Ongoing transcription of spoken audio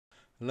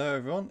Hello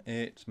everyone,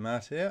 it's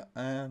Matt here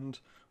and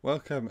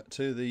welcome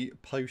to the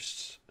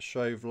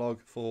post-show vlog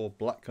for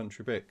Black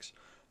Country Bricks.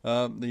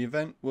 The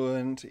event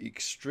went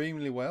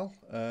extremely well.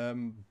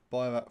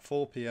 By about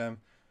 4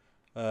 p.m.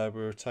 We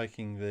were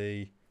taking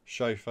the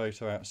show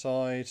photo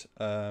outside,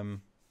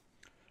 and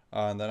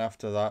then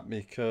after that,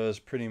 because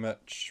pretty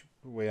much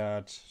we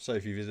had so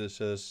few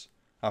visitors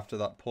after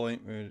that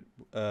point,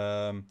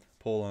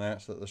 Paul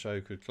announced that the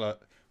show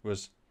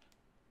was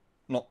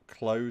not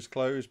closed,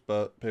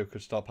 but people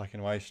could start packing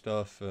away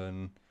stuff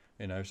and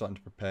starting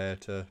to prepare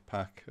to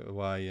pack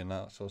away and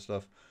that sort of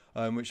stuff,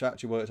 which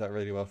actually worked out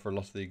really well for a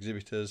lot of the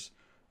exhibitors.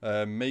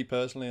 Me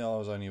personally, I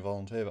was only a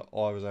volunteer, but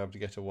I was able to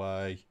get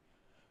away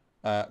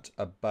at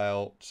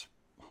about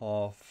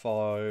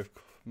 5:30,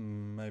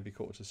 maybe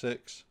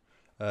 5:45,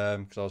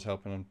 because I was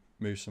helping them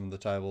move some of the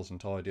tables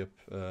and tidy up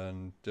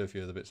and do a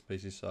few other bits and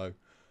pieces. So,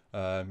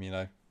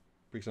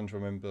 Big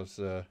Central members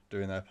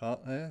doing their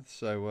part there.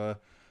 So.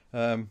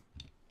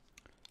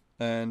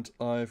 And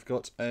I've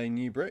got a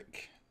new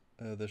brick,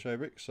 the show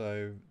brick,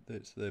 so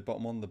it's the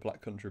bottom one, the Black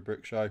Country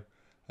Brick Show.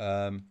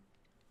 So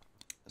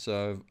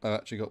I've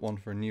actually got one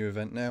for a new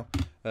event now.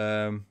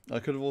 I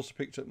could have also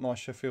picked up my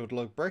Sheffield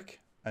lug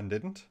brick and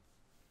didn't.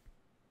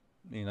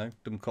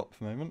 Dumb cop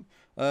for a moment.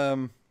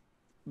 But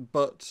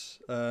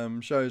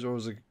shows are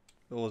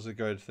always a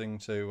great thing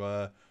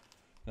to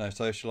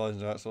socialise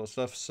and that sort of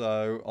stuff.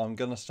 So I'm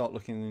going to start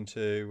looking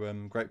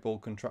into great ball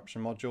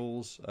contraption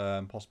modules,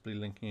 possibly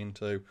linking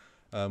into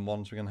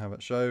ones we're going to have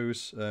at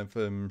shows,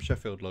 from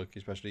Sheffield Lug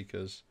especially,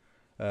 because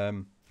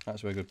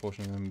that's where a good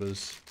portion of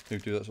members who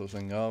do that sort of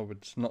thing are.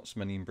 It's not so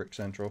many in Brick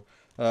Central.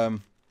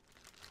 And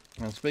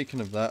speaking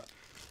of that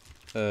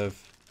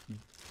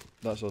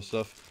sort of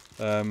stuff,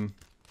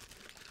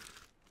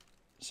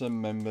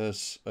 some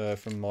members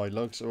from my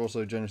lugs are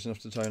also generous enough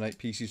to donate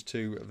pieces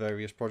to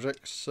various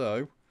projects.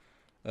 So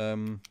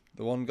the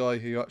one guy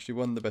who actually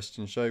won the best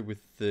in show with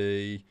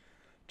the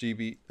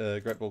GB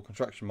Great Ball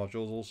Contraction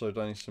modules also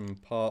donated some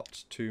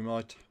parts to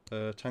my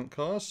tank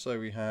cars. So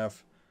we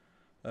have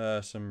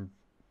some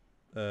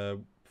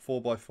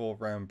 4x4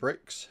 round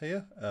bricks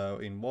here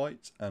in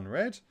white and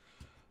red,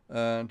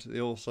 and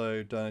they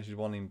also donated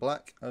one in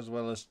black as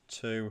well as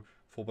two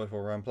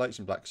 4x4 round plates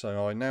in black.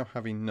 So I now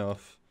have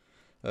enough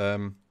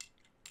to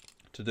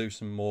do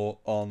some more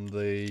on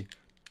the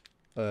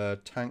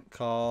tank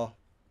car,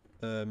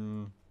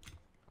 not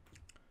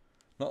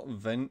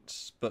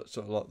vents, but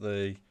sort of like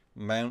the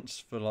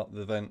mounts for like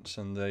the vents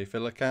and the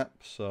filler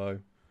cap.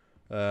 So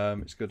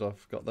it's good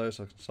I've got those,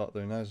 so I can start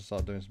doing those and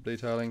start doing some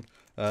detailing.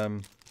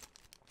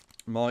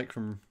 Mike,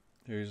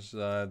 who's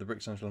the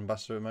Brick Central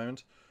ambassador at the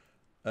moment,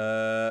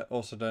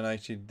 also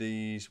donated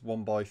these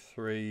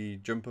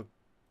 1x3 jumper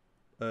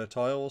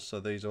tiles. So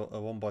these are a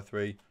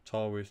 1x3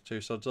 tile with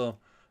two studs on.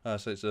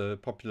 So it's a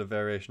popular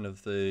variation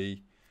of the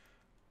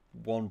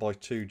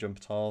 1x2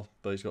 jumper tile,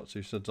 but it's got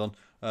two studs on.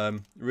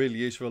 Really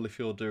useful if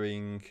you're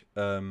doing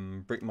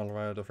brick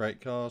Colorado freight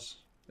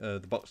cars,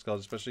 the box cars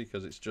especially,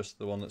 because it's just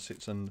the one that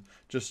sits on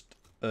just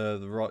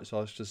the right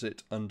size to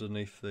sit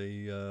underneath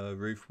the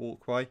roof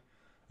walkway.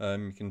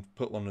 You can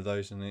put one of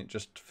those and it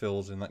just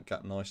fills in that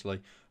gap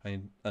nicely,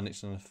 and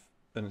it's an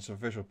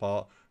official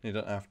part, and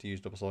you don't have to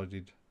use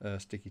double-sided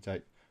sticky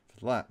tape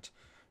for that.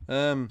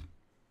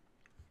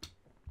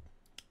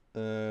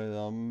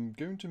 I'm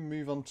going to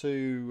move on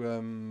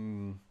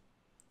to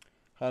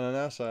Hannah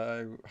now.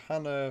 So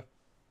Hannah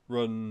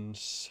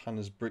runs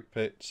Hannah's Brick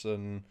Pits,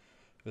 and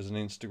there's an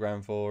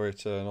Instagram for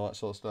it and all that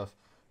sort of stuff.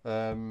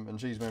 And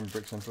she's a member of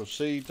Brick Central.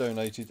 She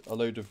donated a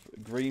load of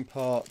green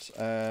parts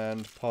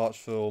and parts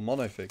for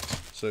monofigs.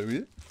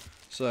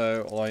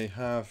 So I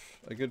have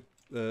a good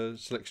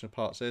selection of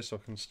parts here, so I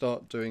can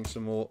start doing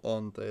some more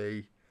on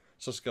the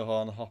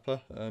Susquehanna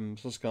hopper.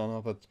 Susquehanna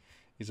hopper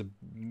is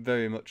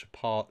very much a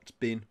parts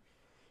bin.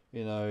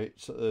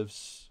 It's sort of,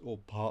 or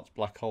parts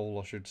black hole,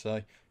 I should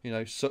say.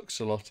 Sucks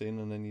a lot in,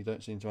 and then you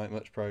don't seem to make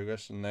much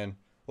progress, and then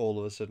all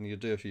of a sudden you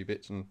do a few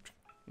bits, and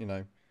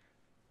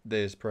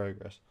there's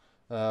progress.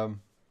 My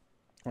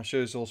show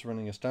is also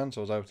running a stand,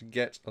 so I was able to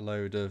get a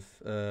load of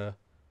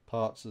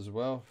parts as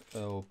well,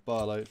 or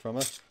bar load from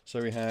her.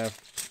 So we have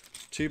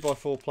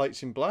 2x4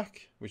 plates in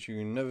black, which you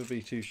can never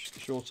be too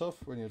short of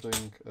when you're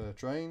doing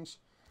trains.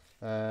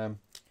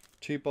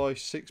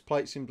 2x6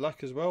 plates in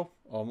black as well.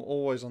 I'm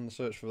always on the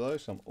search for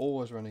those, so I'm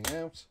always running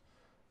out.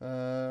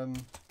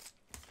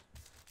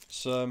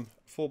 Some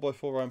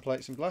 4x4 round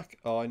plates in black.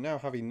 I now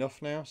have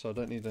enough now, so I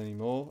don't need any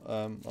more.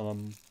 And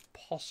I'm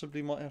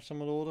possibly might have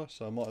some on order,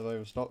 so I might have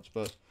overstocked,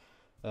 but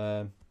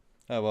oh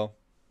well,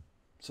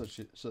 such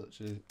it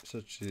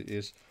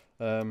is.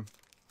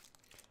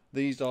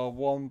 These are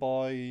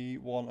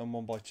 1x1 and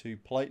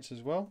 1x2 plates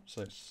as well,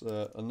 so it's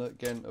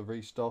again a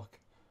restock.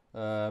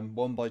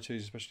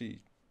 1x2s,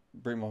 especially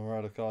Brick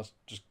Colorado cars,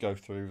 just go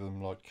through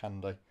them like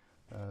candy.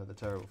 They're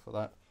terrible for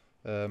that.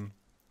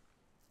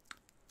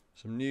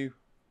 Some new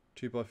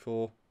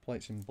 2x4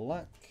 plates in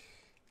black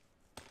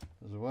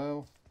as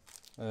well.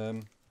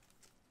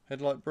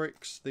 Headlight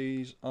bricks,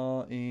 these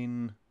are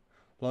in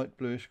light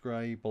bluish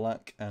grey,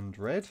 black and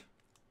red.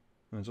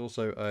 And there's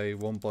also a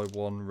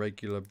 1x1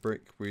 regular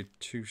brick with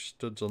 2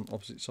 studs on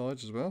opposite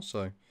sides as well.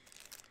 So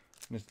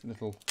this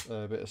little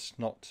bit of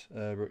snot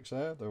bricks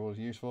there, they're always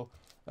useful.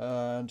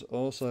 And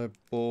also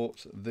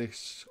bought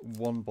this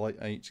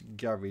 1x8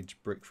 garage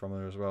brick from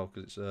her as well,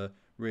 because it's a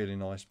really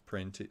nice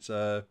print. It's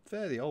a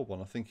fairly old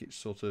one. I think it's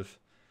sort of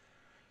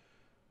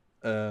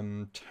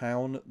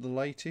town at the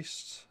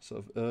latest,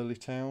 sort of early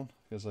town,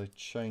 because they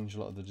changed a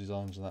lot of the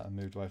designs of that and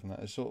moved away from that.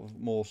 It's sort of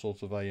more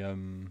sort of a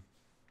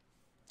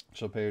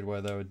sort of period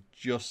where they were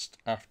just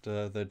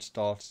after they'd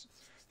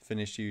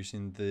finished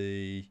using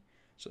the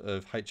sort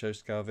of HO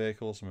scale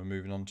vehicles and were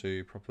moving on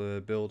to proper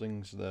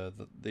buildings.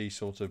 These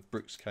sort of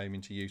bricks came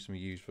into use and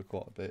were used for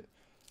quite a bit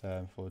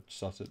before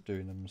started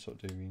doing them,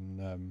 sort of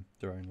doing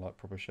their own like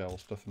proper shell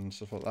stuff and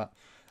stuff like that.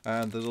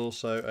 And there's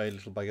also a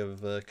little bag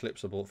of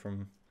clips I bought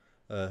from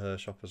her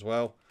shop as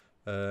well.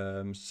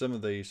 Some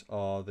of these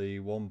are the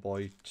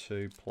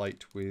 1x2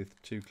 plate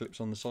with 2 clips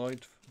on the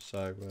side,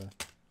 so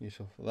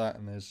useful for that.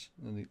 And there's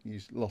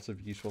a lot of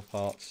useful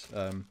parts,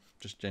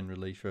 just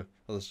generally for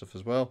other stuff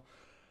as well.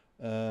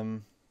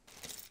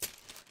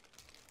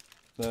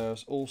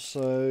 There's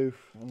also,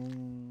 I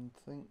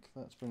think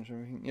that's pretty much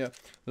everything. Yeah,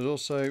 there's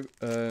also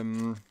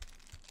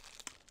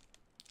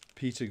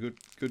Peter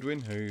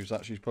Goodwin, who's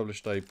actually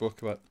published a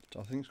book about,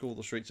 I think it's called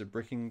The Streets of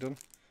Brickington,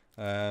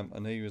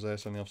 and he was there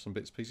selling off some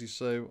bits and pieces.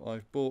 So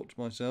I've bought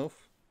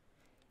myself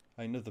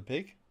another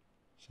pig,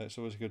 so it's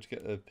always good to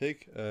get a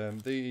pig.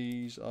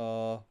 These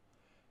are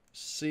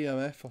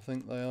CMF, I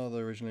think they are.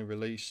 They're originally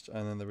released,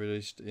 and then they're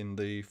released in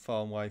the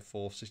Farmway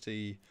 4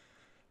 City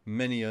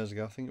many years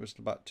ago. I think it was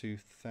about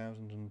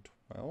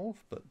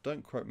 2012, but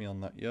don't quote me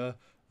on that year.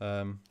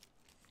 So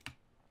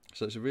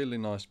it's a really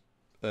nice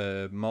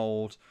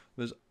mould.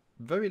 There's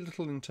very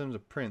little in terms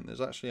of print.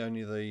 There's actually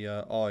only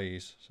the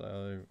eyes,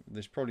 so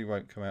this probably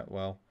won't come out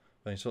well.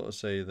 But you sort of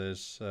see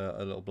there's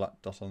a little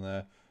black dot on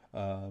there,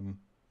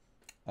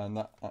 and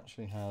that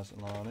actually has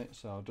an eye on it.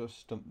 So I'll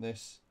just dump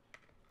this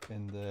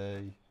in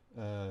the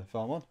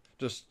farm one.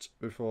 Just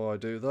before I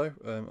do though,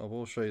 I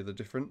will show you the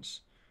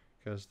difference,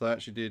 because they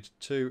actually did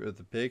 2 of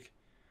the pig.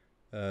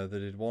 They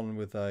did one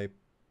with a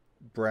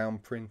brown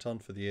print on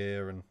for the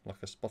ear and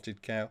like a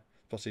spotted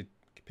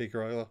pig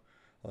rather.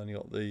 I only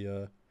got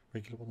the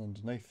regular one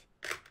underneath.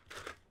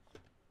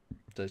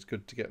 So it's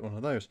good to get one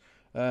of those.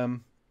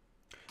 And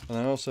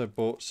I also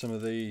bought some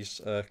of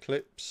these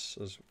clips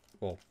as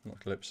well,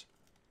 not clips,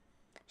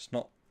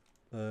 snot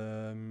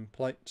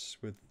plates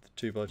with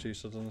 2x2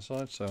 studs on the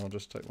side. So I'll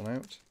just take one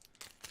out.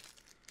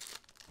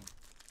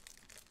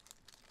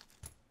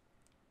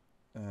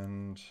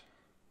 And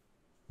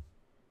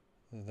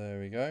there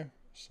we go.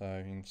 So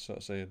you can sort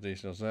of see the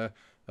details there,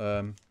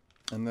 and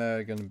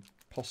they're going to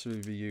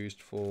possibly be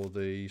used for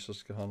the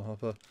Susquehanna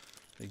hopper.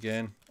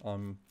 Again,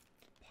 I'm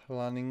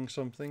planning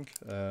something,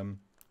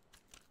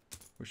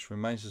 which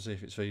remains to see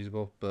if it's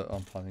feasible, but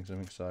I'm planning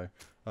something, so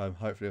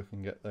hopefully I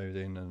can get those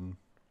in and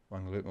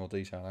wrangle a bit more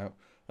detail out.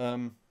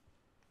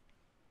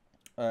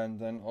 And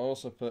then I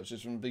also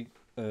purchased from Big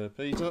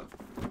Peter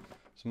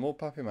some more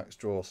Pappy Max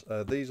drawers.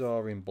 These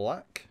are in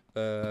black.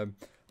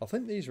 I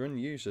think these are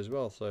unused as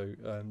well, so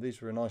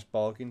these were a nice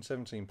bargain,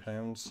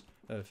 £17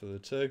 for the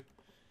 2.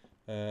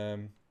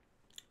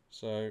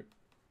 So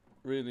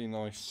really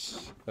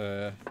nice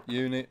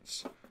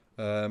units,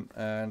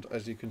 and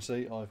as you can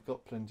see, I've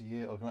got plenty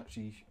here. I can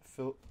actually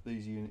fit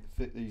these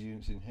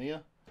units in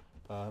here,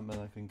 and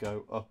I can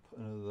go up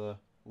another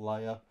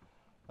layer,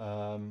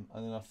 and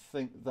then I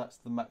think that's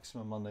the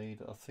maximum I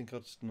need. I think I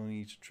just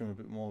need to trim a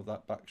bit more of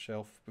that back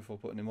shelf before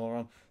putting any more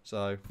on,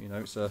 so you know,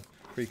 it's a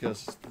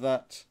precursor to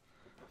that.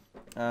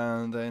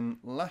 And then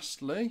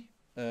lastly,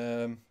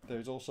 there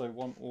is also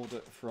one order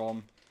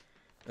from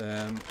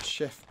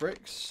Chef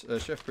Bricks.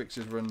 Chef Bricks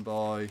is run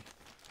by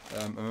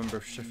a member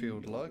of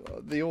Sheffield Live.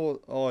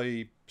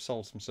 I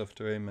sold some stuff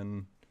to him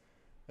and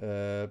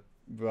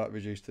that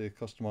reduced the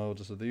cost of my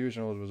order. So the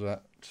original order was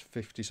at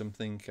 50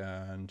 something,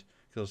 and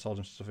because I sold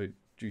him stuff, it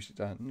reduced it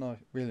down.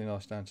 Really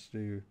nice down to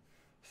do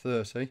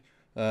 30.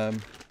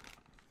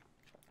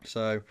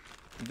 So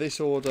this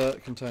order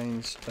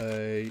contains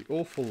a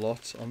awful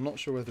lot. I'm not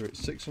sure whether it's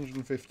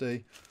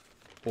 650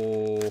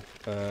 or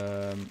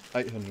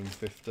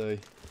 850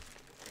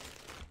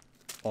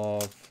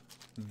 of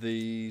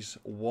these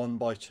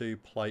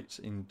 1x2 plates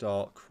in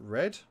dark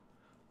red,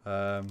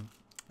 and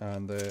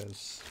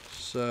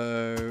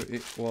so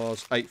it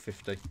was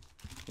 850.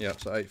 Yeah,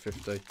 so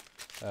 850.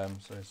 So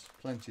there's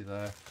plenty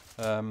there.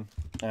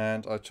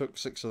 And I took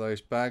 6 of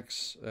those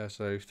bags,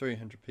 so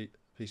 300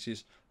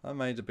 pieces. I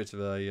made a bit of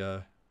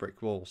a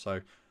brick wall,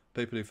 so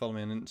people who follow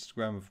me on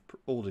Instagram have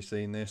already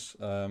seen this,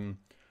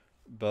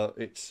 but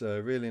it's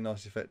a really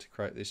nice effect to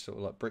create this sort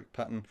of like brick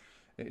pattern.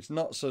 It's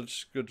not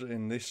such good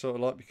in this sort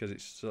of light because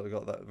it's sort of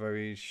got that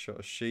very sort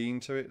of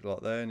sheen to it,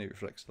 like there, and it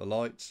reflects the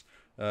lights.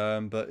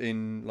 But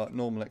in like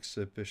normal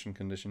exhibition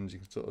conditions, you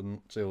can sort of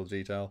see all the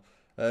detail.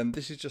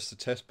 This is just a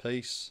test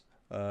piece,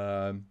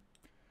 so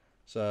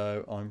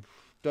I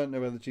don't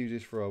know whether to use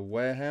this for a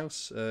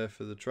warehouse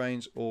for the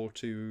trains or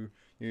to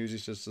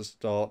uses as the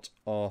start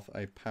of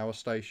a power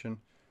station,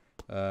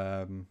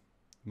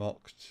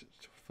 marked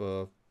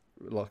for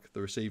like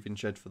the receiving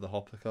shed for the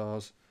hopper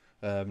cars,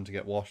 to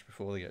get washed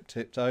before they get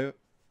tipped out.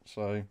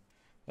 So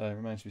it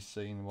remains to be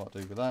seen what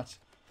I do with that.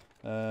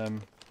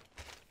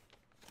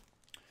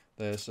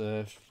 There's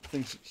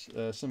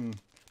some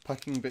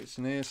packing bits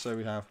in here. So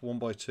we have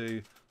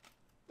 1x2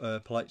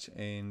 plates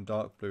in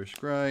dark bluish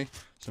grey,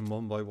 some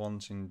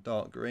 1x1s in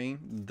dark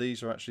green.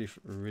 These are actually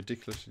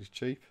ridiculously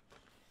cheap,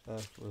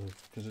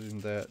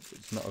 considering that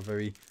it's not a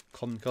very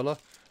common colour.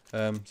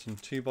 Some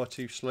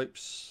 2x2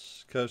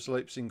 slopes, curved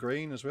slopes in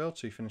green as well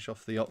to finish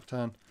off the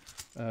Octane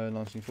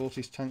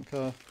 1940s tank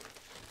car.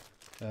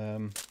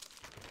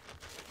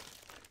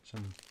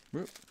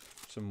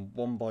 Some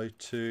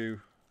 1x2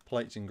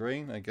 plates in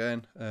green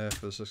again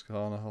for the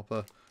Susquehanna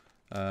hopper,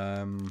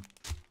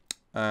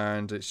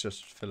 and it's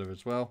just filler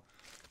as well.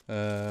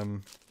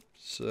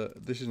 So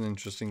this is an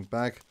interesting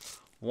bag.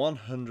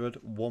 100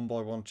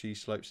 1x1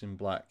 cheese slopes in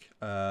black,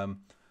 and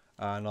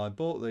I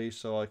bought these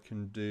so I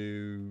can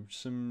do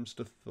some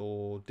stuff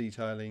for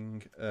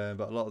detailing, but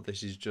a lot of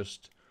this is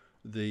just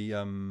the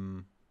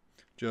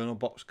journal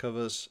box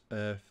covers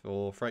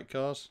for freight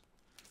cars.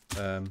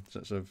 So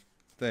it's a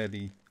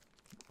fairly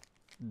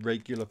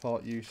regular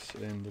part use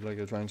in the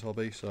Lego Trains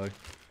hobby, so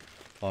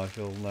I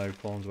feel no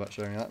qualms about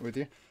sharing that with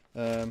you.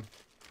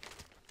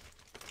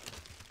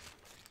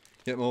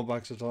 Get more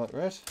bags of dark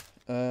red.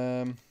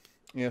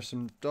 You have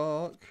some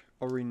dark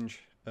orange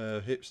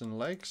hips and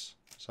legs,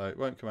 so it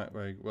won't come out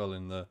very well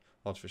in the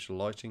artificial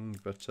lighting,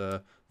 but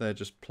they're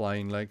just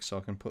plain legs, so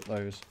I can put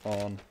those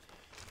on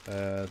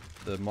the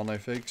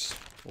monofigs,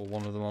 or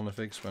one of the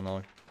monofigs, when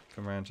I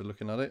come around to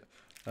looking at it.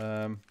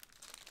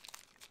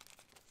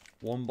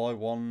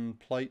 1x1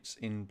 plates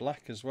in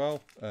black as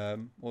well.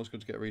 Always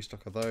good to get a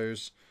restock of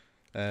those.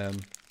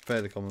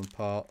 Fairly common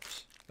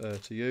parts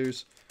to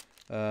use.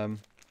 2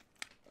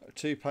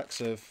 packs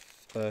of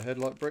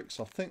headlight bricks.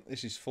 I think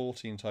this is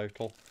 40 in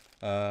total,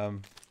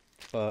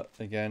 but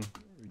again,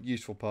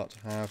 useful part to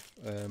have.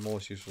 More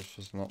useful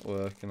for not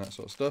work and that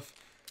sort of stuff.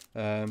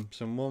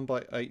 Some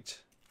 1x8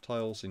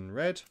 tiles in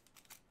red,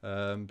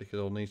 because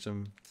I'll need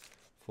them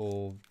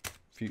for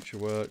future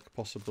work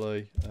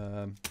possibly,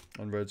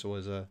 and red's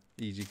always a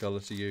easy colour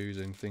to use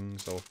in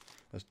things or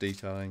as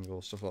detailing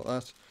or stuff like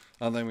that.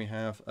 And then we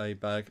have a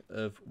bag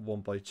of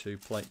 1x2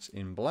 plates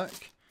in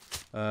black,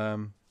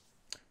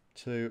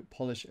 to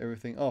polish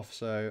everything off.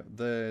 So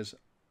there's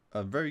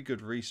a very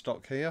good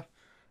restock here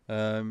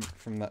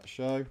from that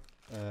show,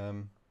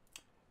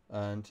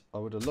 and I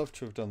would have loved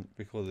to have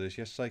recorded this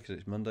yesterday because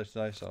it's Monday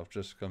today, so I've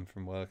just come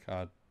from work,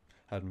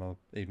 had my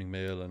evening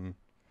meal and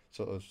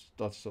sort of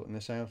started sorting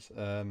this out.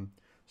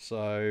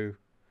 So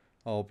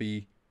I'll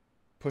be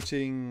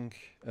putting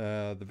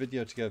the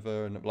video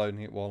together and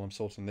uploading it while I'm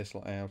sorting this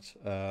lot out,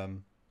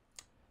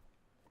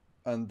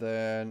 and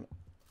then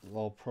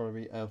I'll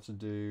probably be able to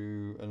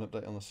do an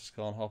update on the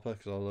Susquehanna hopper,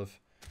 because I'll have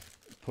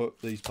put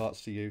these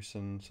parts to use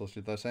and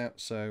sorted those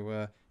out.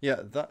 So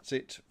yeah, that's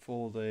it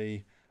for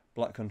the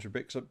Black Country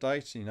Bricks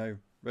update. You know,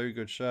 very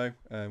good show,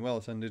 well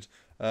attended.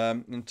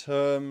 In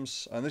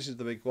terms, and this is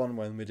the big one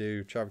when we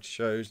do charity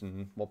shows,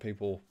 and what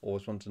people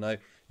always want to know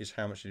is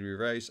how much did we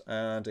raise,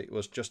 and it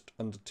was just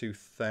under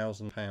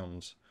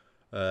 £2,000,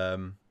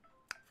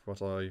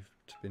 what I've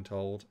been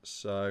told.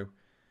 So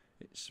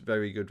it's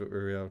very good that we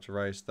were able to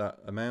raise that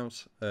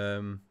amount,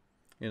 you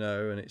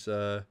know, and it's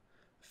a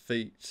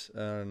feat,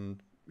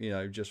 and you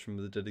know, just from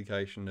the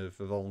dedication of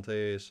the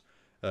volunteers,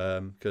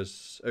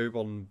 because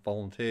everyone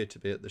volunteered to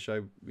be at the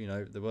show. You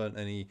know, there weren't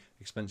any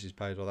expenses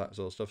paid or that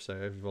sort of stuff, so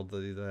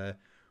everybody there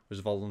was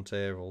a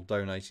volunteer or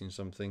donating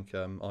something.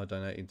 I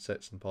donated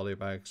sets and poly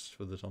bags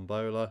for the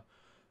tombola.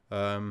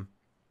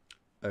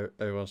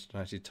 Everyone's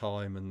donated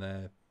time and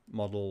their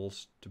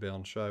models to be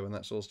on show and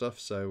that sort of stuff.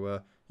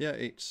 So yeah,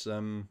 it's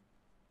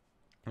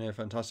yeah,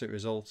 fantastic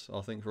result,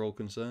 I think, for all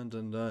concerned.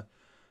 And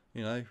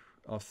you know,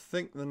 I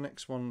think the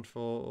next one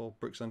for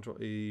Brick Central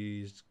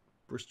is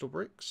Bristol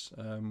Bricks,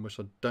 which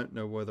I don't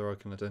know whether I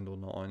can attend or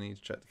not. I need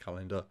to check the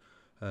calendar,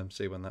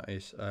 see when that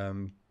is.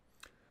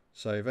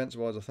 So events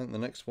wise, I think the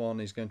next one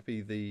is going to be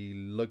the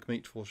Lug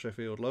Meet for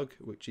Sheffield Lug,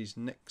 which is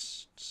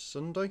next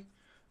Sunday.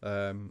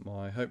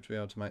 I hope to be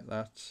able to make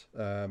that.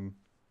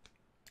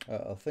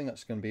 I think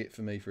that's going to be it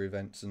for me for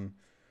events and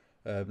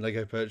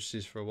Lego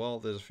purchases for a while.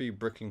 There's a few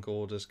bricking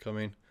orders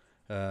coming,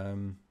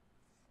 but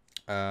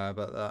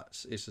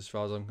that's it as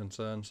far as I'm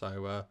concerned.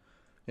 So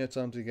yeah,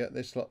 time to get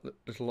this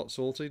little lot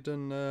sorted,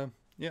 and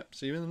yeah,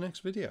 see you in the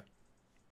next video.